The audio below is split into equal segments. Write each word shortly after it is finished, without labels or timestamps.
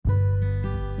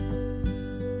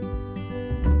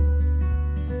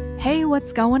Hey,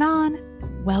 what's going on?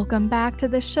 Welcome back to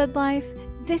The Should Life.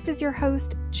 This is your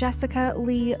host, Jessica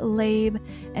Lee Labe,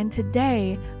 and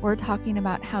today we're talking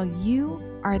about how you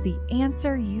are the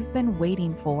answer you've been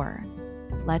waiting for.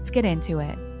 Let's get into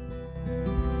it.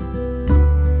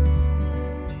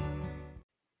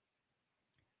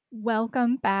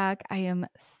 Welcome back. I am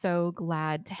so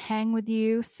glad to hang with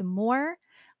you some more.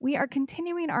 We are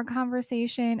continuing our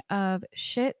conversation of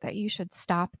shit that you should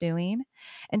stop doing.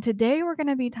 And today we're going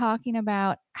to be talking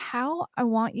about how I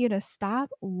want you to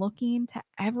stop looking to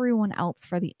everyone else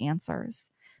for the answers.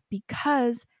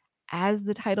 Because, as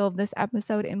the title of this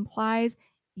episode implies,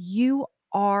 you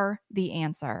are the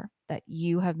answer that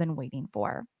you have been waiting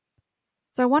for.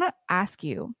 So I want to ask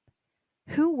you,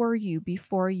 who were you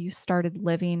before you started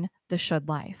living the should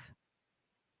life?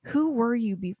 Who were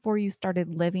you before you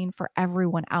started living for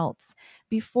everyone else?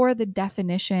 Before the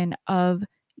definition of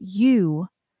you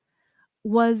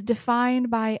was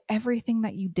defined by everything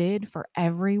that you did for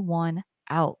everyone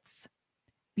else?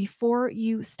 Before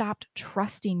you stopped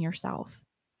trusting yourself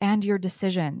and your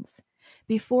decisions?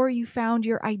 Before you found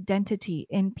your identity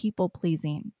in people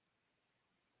pleasing?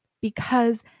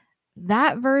 Because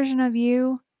that version of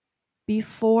you,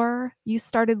 before you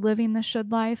started living the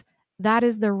should life, that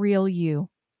is the real you.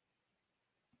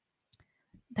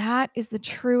 That is the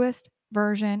truest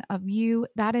version of you.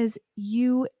 That is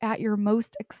you at your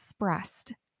most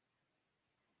expressed.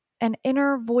 And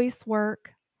inner voice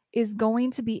work is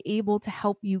going to be able to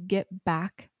help you get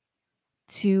back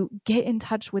to get in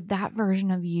touch with that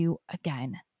version of you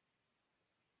again.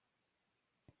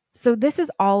 So this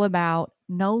is all about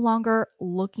no longer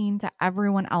looking to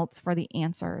everyone else for the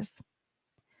answers.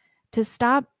 To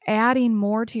stop adding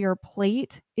more to your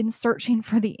plate in searching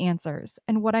for the answers.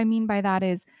 And what I mean by that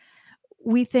is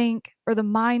we think, or the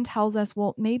mind tells us,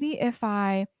 well, maybe if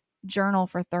I journal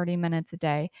for 30 minutes a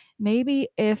day, maybe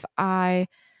if I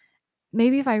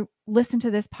listen to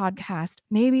this podcast,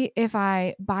 maybe if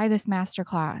I buy this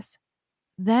masterclass,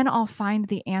 then I'll find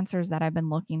the answers that I've been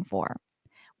looking for.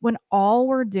 When all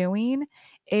we're doing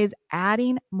is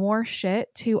adding more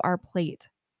shit to our plate.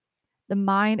 The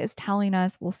mind is telling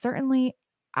us, well, certainly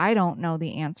I don't know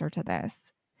the answer to this.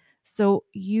 So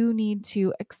you need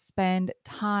to expend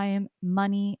time,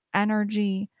 money,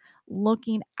 energy,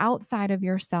 looking outside of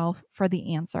yourself for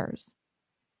the answers.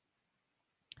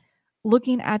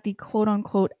 Looking at the quote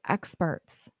unquote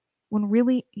experts, when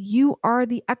really you are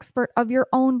the expert of your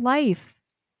own life.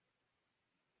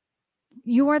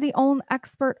 You are the own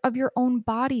expert of your own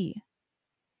body.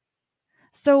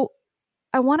 So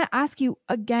I want to ask you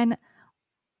again,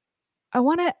 I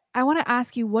want to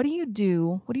ask you, what do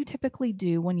you typically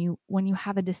do when you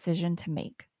have a decision to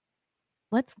make?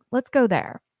 Let's go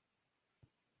there.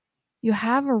 You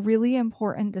have a really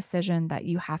important decision that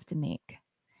you have to make.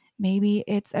 Maybe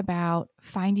it's about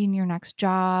finding your next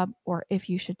job, or if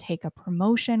you should take a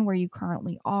promotion where you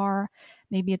currently are.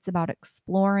 Maybe it's about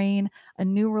exploring a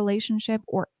new relationship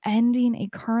or ending a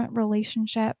current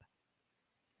relationship.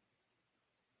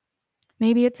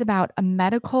 Maybe it's about a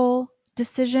medical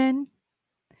decision.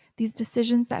 These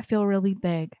decisions that feel really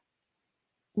big.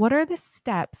 What are the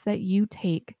steps that you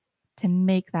take to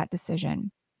make that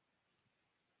decision?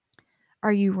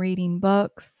 Are you reading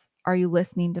books? Are you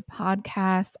listening to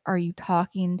podcasts? Are you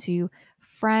talking to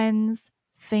friends,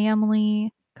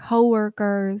 family,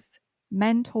 coworkers,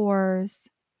 mentors?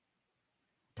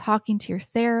 Talking to your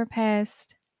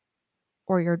therapist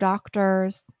or your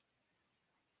doctors?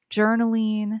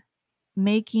 Journaling?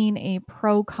 Making a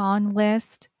pro-con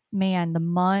list? Man,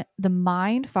 the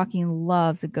mind fucking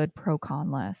loves a good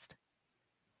pro-con list.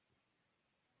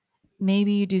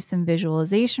 Maybe you do some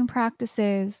visualization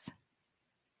practices.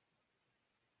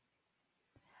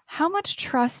 How much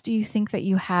trust do you think that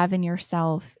you have in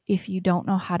yourself if you don't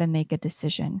know how to make a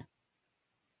decision?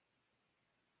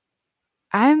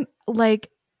 I'm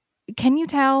like, can you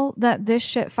tell that this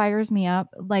shit fires me up?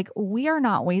 Like, we are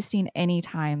not wasting any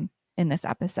time in this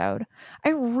episode. I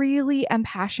really am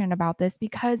passionate about this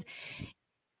because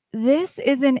this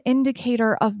is an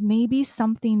indicator of maybe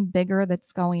something bigger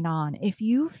that's going on. If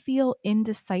you feel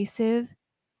indecisive,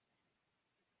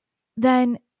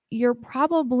 then you're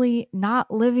probably not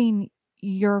living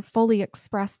your fully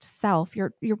expressed self.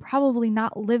 You're probably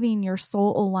not living your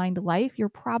soul aligned life. You're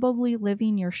probably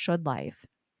living your should life.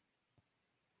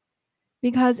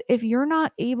 Because if you're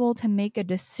not able to make a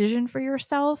decision for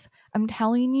yourself, I'm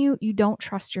telling you, you don't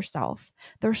trust yourself.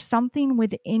 There's something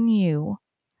within you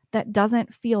that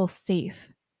doesn't feel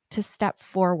safe to step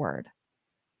forward.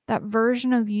 That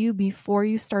version of you before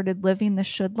you started living the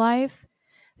should life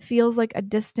feels like a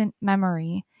distant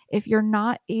memory. If you're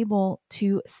not able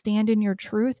to stand in your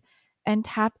truth, and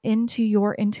tap into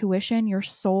your intuition, your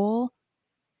soul,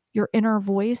 your inner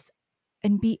voice,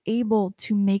 and be able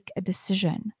to make a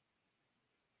decision.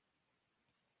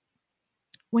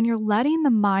 When you're letting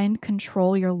the mind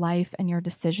control your life and your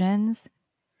decisions,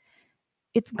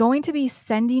 it's going to be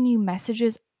sending you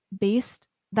messages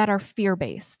that are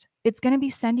fear-based. It's going to be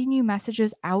sending you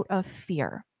messages out of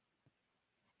fear.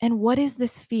 And what is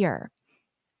this fear?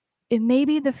 It may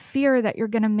be the fear that you're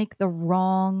going to make the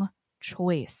wrong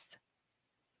choice.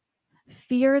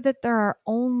 Fear that there are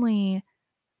only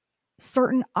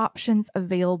certain options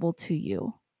available to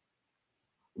you.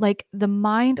 Like the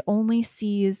mind only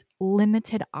sees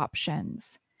limited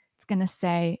options. It's going to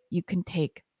say you can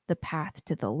take the path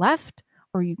to the left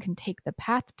or you can take the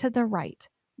path to the right.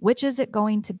 Which is it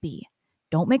going to be?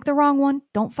 Don't make the wrong one.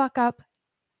 Don't fuck up.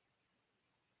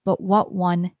 But what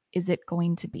one is it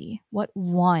going to be? What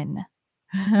one?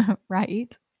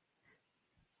 Right?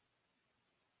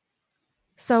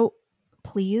 So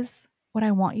please, what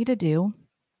I want you to do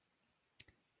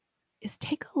is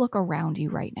take a look around you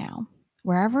right now,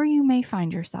 wherever you may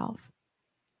find yourself.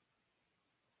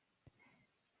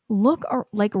 Look, or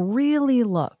like really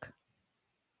look.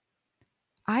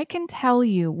 I can tell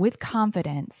you with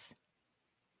confidence,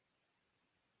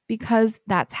 because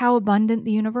that's how abundant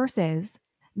the universe is,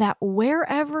 that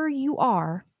wherever you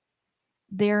are,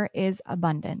 there is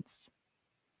abundance.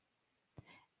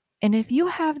 And if you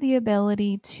have the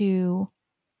ability to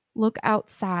look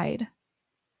outside,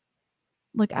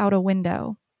 look out a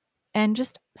window, and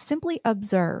just simply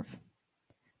observe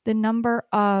the number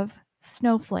of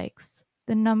snowflakes,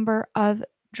 the number of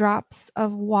drops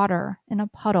of water in a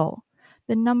puddle,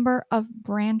 the number of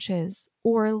branches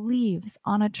or leaves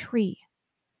on a tree.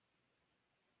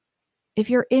 If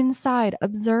you're inside,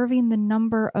 observing the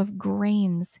number of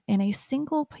grains in a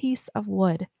single piece of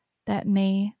wood that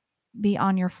may be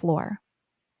on your floor,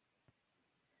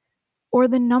 or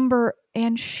the number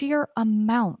and sheer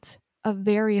amount of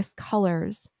various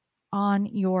colors on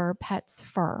your pet's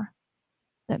fur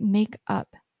that make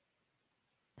up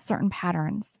certain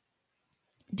patterns.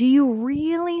 Do you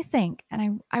really think,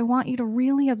 and I want you to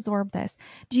really absorb this,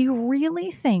 do you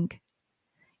really think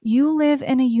you live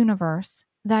in a universe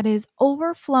that is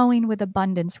overflowing with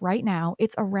abundance right now?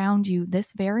 It's around you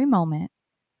this very moment.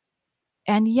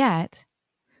 And yet,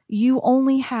 you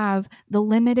only have the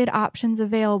limited options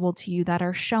available to you that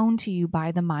are shown to you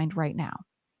by the mind right now.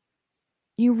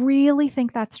 You really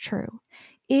think that's true?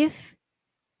 If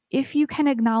you can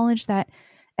acknowledge that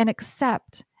and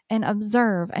accept and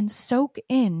observe and soak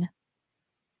in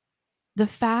the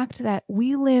fact that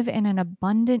we live in an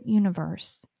abundant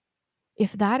universe,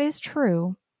 if that is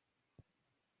true,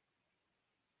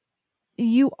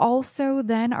 you also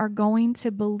then are going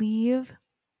to believe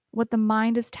what the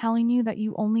mind is telling you, that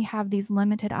you only have these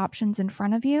limited options in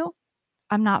front of you.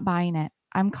 I'm not buying it.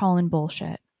 I'm calling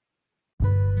bullshit.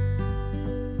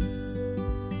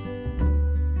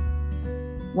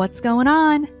 What's going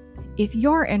on? If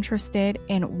you're interested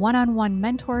in one-on-one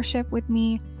mentorship with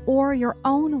me or your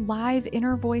own live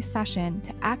inner voice session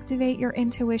to activate your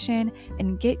intuition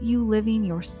and get you living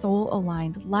your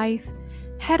soul-aligned life,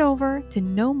 head over to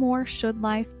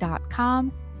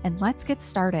nomoreshouldlife.com and let's get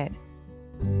started.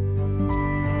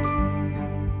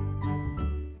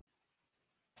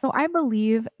 So I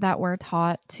believe that we're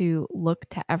taught to look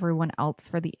to everyone else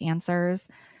for the answers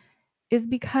is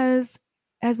because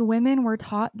as women, we're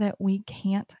taught that we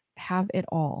can't have it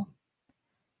all.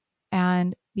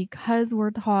 And because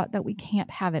we're taught that we can't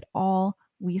have it all,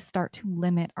 we start to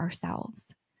limit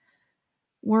ourselves.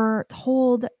 We're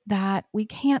told that we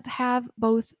can't have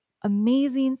both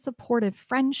amazing, supportive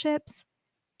friendships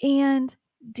and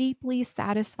deeply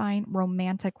satisfying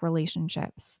romantic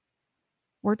relationships.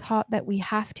 We're taught that we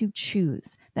have to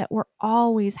choose, that we're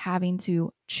always having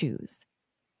to choose.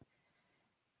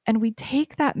 And we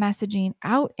take that messaging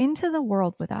out into the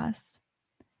world with us,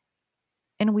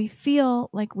 and we feel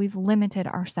like we've limited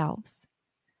ourselves.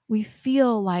 We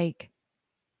feel like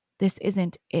this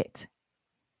isn't it.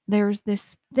 There's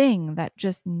this thing that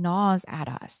just gnaws at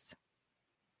us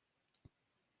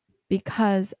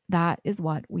because that is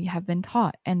what we have been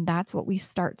taught, and that's what we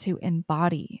start to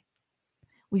embody.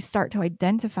 We start to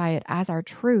identify it as our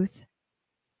truth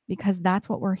because that's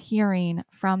what we're hearing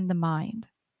from the mind.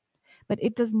 But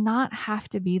it does not have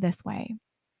to be this way.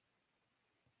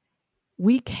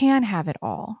 We can have it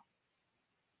all.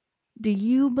 Do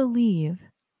you believe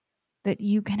that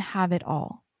you can have it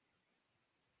all?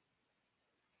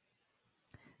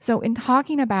 So, in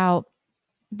talking about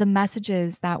the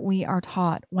messages that we are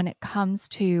taught when it comes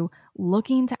to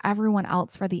looking to everyone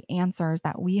else for the answers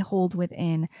that we hold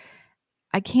within,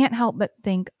 I can't help but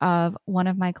think of one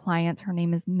of my clients. Her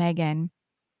name is Megan.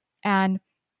 And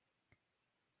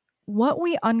what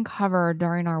we uncovered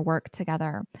during our work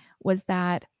together was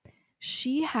that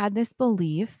she had this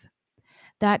belief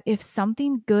that if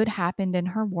something good happened in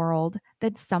her world,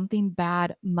 that something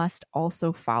bad must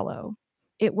also follow.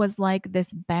 It was like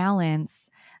this balance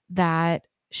that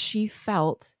she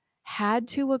felt had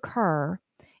to occur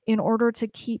in order to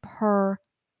keep her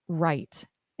right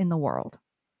in the world.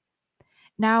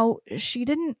 Now, she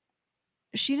didn't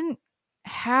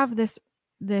have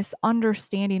this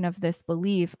understanding of this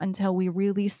belief until we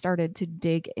really started to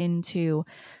dig into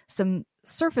some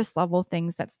surface level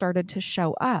things that started to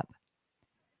show up.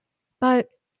 But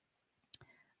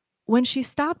when she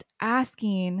stopped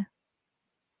asking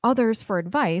others for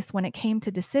advice when it came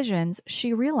to decisions,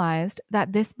 she realized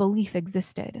that this belief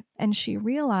existed. And she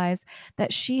realized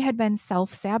that she had been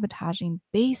self sabotaging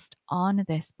based on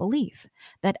this belief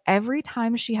that every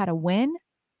time she had a win,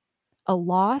 a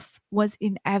loss was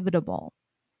inevitable.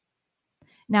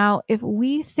 Now, if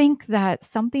we think that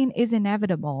something is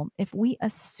inevitable, if we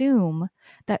assume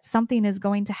that something is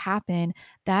going to happen,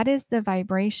 that is the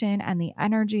vibration and the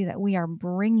energy that we are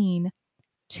bringing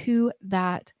to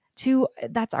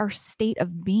that's our state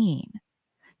of being.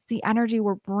 It's the energy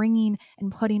we're bringing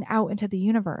and putting out into the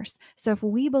universe. So if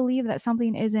we believe that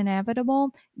something is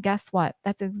inevitable, guess what?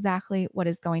 That's exactly what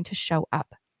is going to show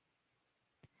up.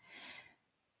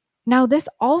 Now, this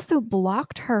also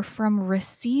blocked her from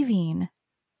receiving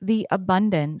the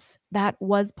abundance that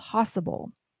was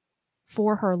possible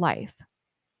for her life.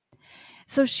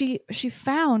 So she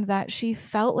found that she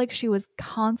felt like she was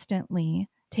constantly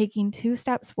taking 2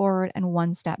 steps forward and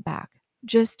 1 step back.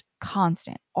 Just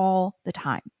constant all the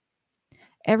time.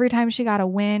 Every time she got a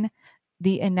win,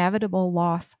 the inevitable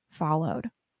loss followed.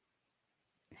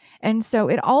 And so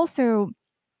it also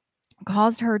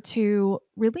caused her to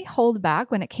really hold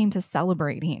back when it came to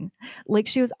celebrating. Like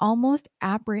she was almost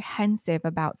apprehensive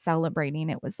about celebrating.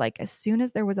 It was like as soon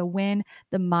as there was a win,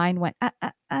 the mind went,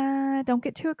 don't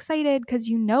get too excited because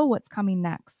you know what's coming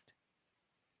next.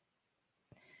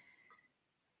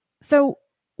 So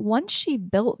once she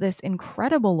built this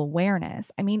incredible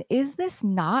awareness, I mean, is this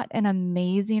not an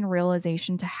amazing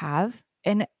realization to have?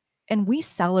 And we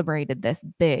celebrated this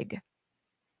big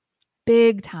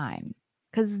time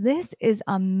because this is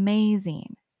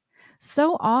amazing.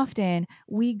 So often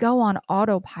we go on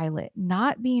autopilot,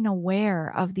 not being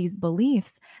aware of these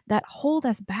beliefs that hold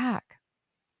us back.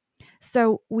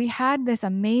 So we had this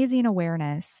amazing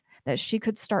awareness that she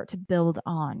could start to build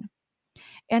on.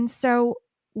 And so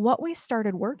what we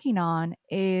started working on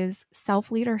is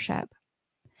self leadership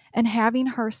and having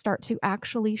her start to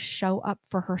actually show up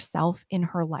for herself in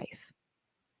her life.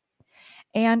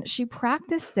 And she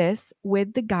practiced this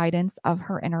with the guidance of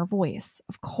her inner voice,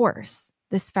 of course,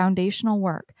 this foundational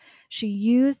work. She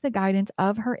used the guidance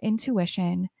of her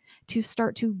intuition to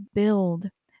start to build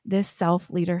this self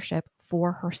leadership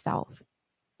for herself.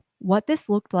 What this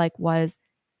looked like was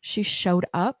she showed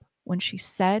up when she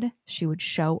said she would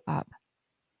show up.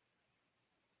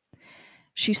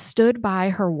 She stood by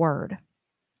her word.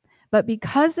 But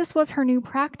because this was her new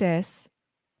practice,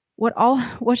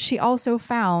 what she also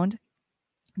found,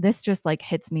 this just like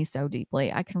hits me so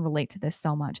deeply. I can relate to this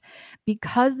so much.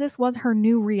 Because this was her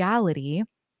new reality,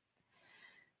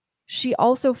 she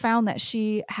also found that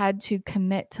she had to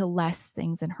commit to less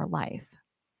things in her life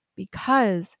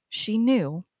because she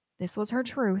knew this was her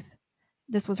truth.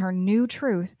 This was her new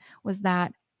truth, was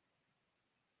that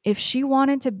if she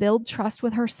wanted to build trust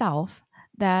with herself,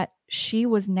 that she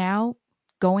was now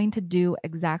going to do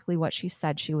exactly what she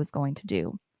said she was going to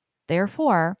do.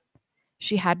 Therefore,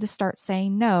 she had to start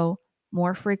saying no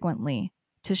more frequently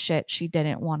to shit she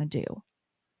didn't want to do.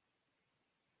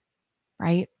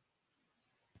 Right?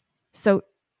 So,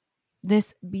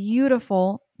 this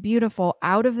beautiful, beautiful,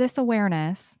 out of this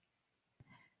awareness,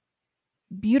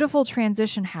 beautiful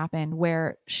transition happened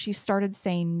where she started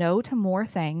saying no to more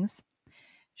things.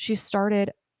 She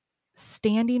started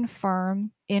standing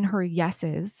firm in her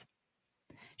yeses.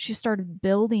 She started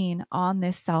building on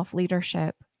this self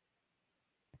leadership.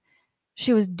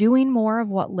 She was doing more of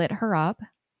what lit her up,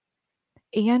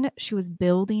 and she was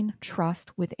building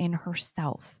trust within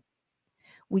herself.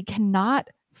 We cannot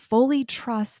fully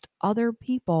trust other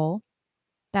people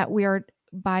that we are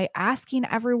by asking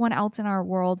everyone else in our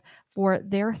world for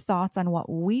their thoughts on what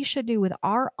we should do with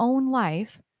our own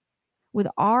life, with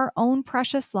our own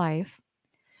precious life,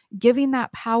 giving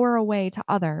that power away to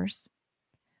others.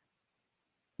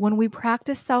 When we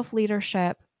practice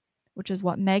self-leadership, which is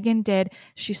what Megan did,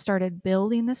 she started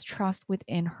building this trust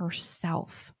within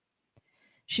herself.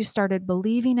 She started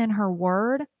believing in her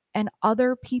word and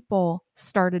other people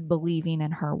started believing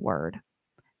in her word.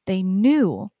 They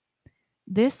knew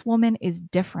this woman is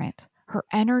different. Her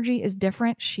energy is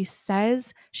different. She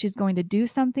says she's going to do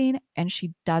something and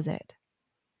she does it.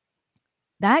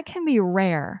 That can be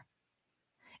rare.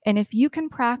 And if you can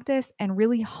practice and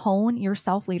really hone your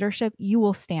self leadership, you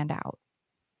will stand out.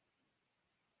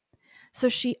 So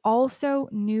she also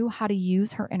knew how to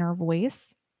use her inner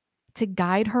voice to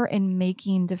guide her in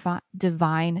making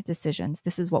divine decisions.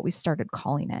 This is what we started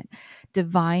calling it,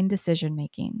 divine decision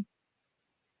making.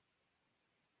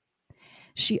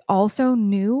 She also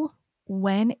knew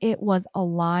when it was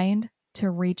aligned to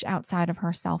reach outside of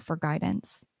herself for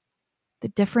guidance. The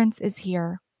difference is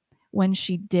here. When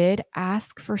she did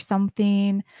ask for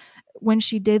something, when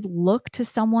she did look to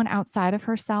someone outside of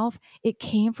herself, it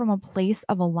came from a place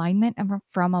of alignment and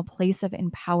from a place of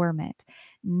empowerment,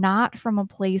 not from a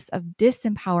place of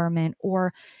disempowerment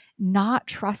or not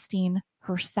trusting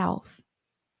herself.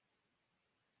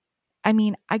 I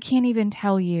mean, I can't even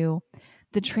tell you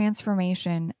the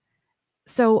transformation.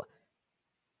 So,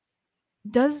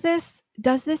 does this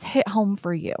hit home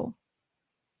for you?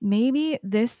 Maybe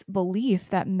this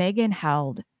belief that Megan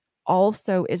held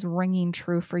also is ringing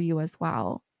true for you as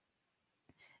well.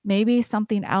 Maybe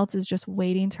something else is just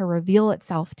waiting to reveal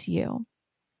itself to you.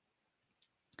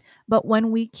 But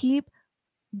when we keep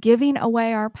giving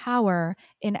away our power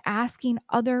in asking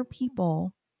other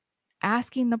people,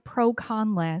 asking the pro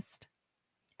con list,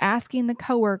 asking the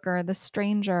coworker, the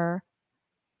stranger,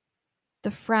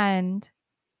 the friend,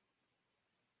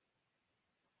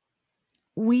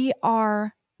 we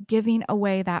are giving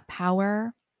away that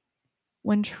power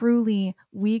when truly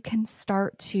we can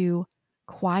start to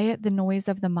quiet the noise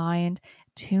of the mind,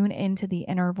 tune into the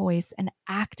inner voice, and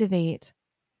activate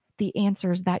the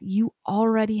answers that you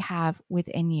already have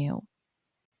within you.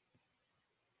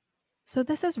 So,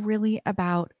 this is really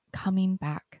about coming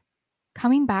back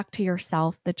to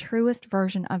yourself, the truest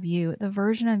version of you, the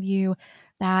version of you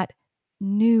that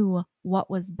knew what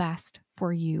was best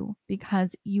for you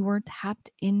because you were tapped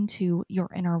into your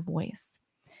inner voice.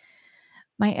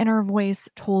 My inner voice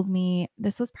told me,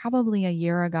 this was probably a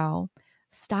year ago,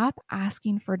 stop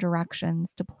asking for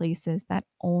directions to places that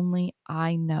only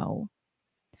I know.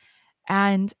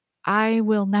 And I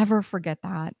will never forget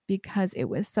that because it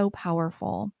was so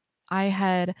powerful. I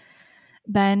had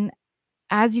been,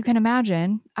 as you can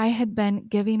imagine, I had been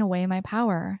giving away my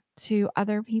power to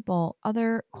other people,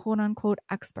 other quote unquote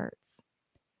experts.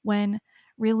 When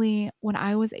really, when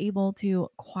I was able to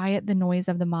quiet the noise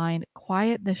of the mind,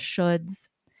 quiet the shoulds,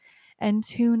 and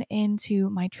tune into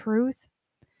my truth,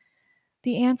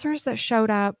 the answers that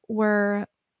showed up were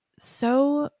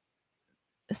such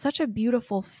a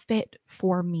beautiful fit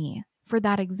for me for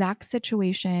that exact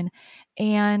situation.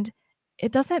 And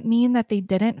it doesn't mean that they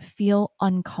didn't feel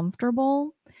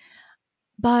uncomfortable,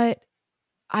 but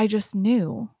I just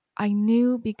knew. I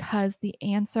knew because the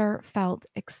answer felt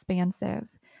expansive.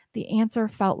 The answer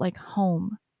felt like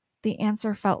home. The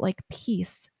answer felt like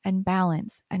peace and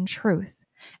balance and truth.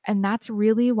 And that's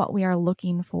really what we are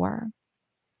looking for.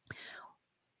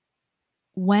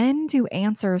 When do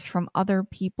answers from other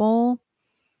people,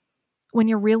 when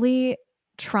you're really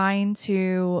trying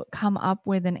to come up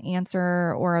with an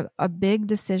answer or a big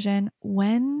decision,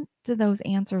 when do those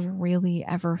answers really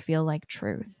ever feel like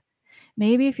truth?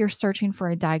 Maybe if you're searching for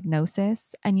a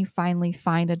diagnosis and you finally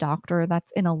find a doctor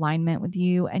that's in alignment with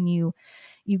you and you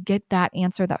get that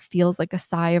answer that feels like a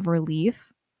sigh of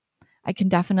relief. I can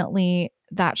definitely,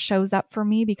 that shows up for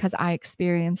me because I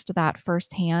experienced that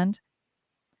firsthand.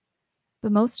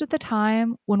 But most of the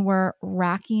time, when we're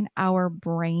racking our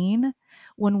brain,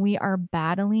 when we are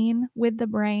battling with the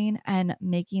brain and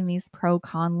making these pro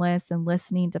con lists and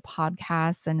listening to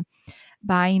podcasts and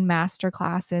buying master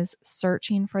classes,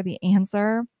 searching for the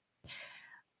answer,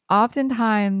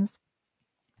 oftentimes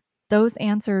those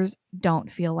answers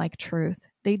don't feel like truth.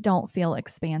 They don't feel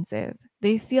expansive.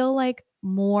 They feel like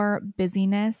more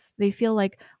busyness. They feel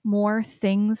like more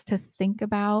things to think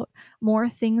about, more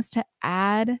things to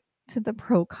add to the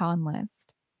pro con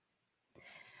list.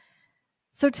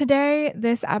 So today,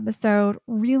 this episode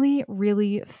really,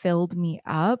 really filled me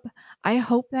up. I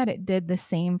hope that it did the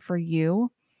same for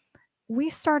you. We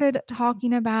started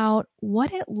talking about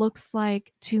what it looks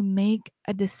like to make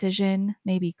a decision,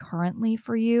 maybe currently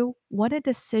for you, what a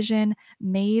decision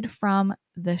made from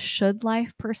the should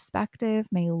life perspective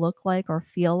may look like or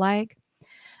feel like,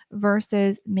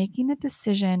 versus making a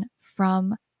decision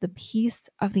from the peace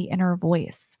of the inner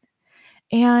voice.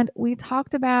 And we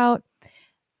talked about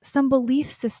some belief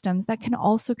systems that can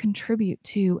also contribute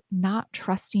to not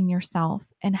trusting yourself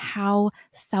and how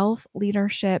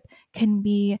self-leadership can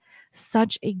be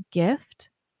such a gift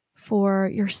for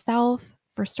yourself,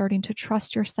 for starting to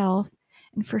trust yourself,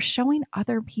 and for showing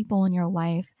other people in your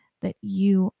life that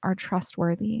you are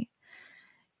trustworthy.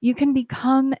 You can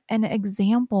become an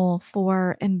example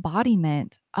for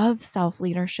embodiment of self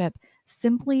leadership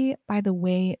simply by the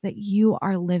way that you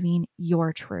are living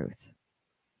your truth.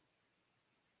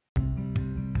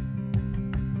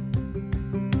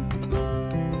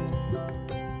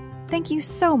 Thank you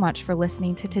so much for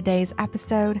listening to today's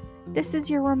episode. This is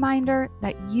your reminder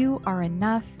that you are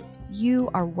enough, you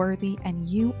are worthy, and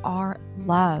you are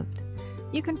loved.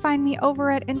 You can find me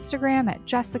over at Instagram at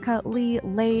Jessica Lee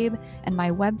Labe and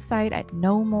my website at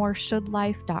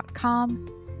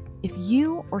nomoreshouldlife.com. If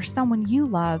you or someone you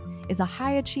love is a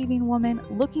high-achieving woman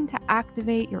looking to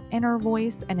activate your inner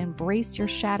voice and embrace your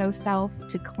shadow self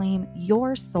to claim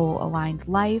your soul-aligned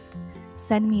life,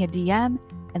 send me a DM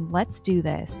and let's do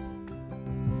this.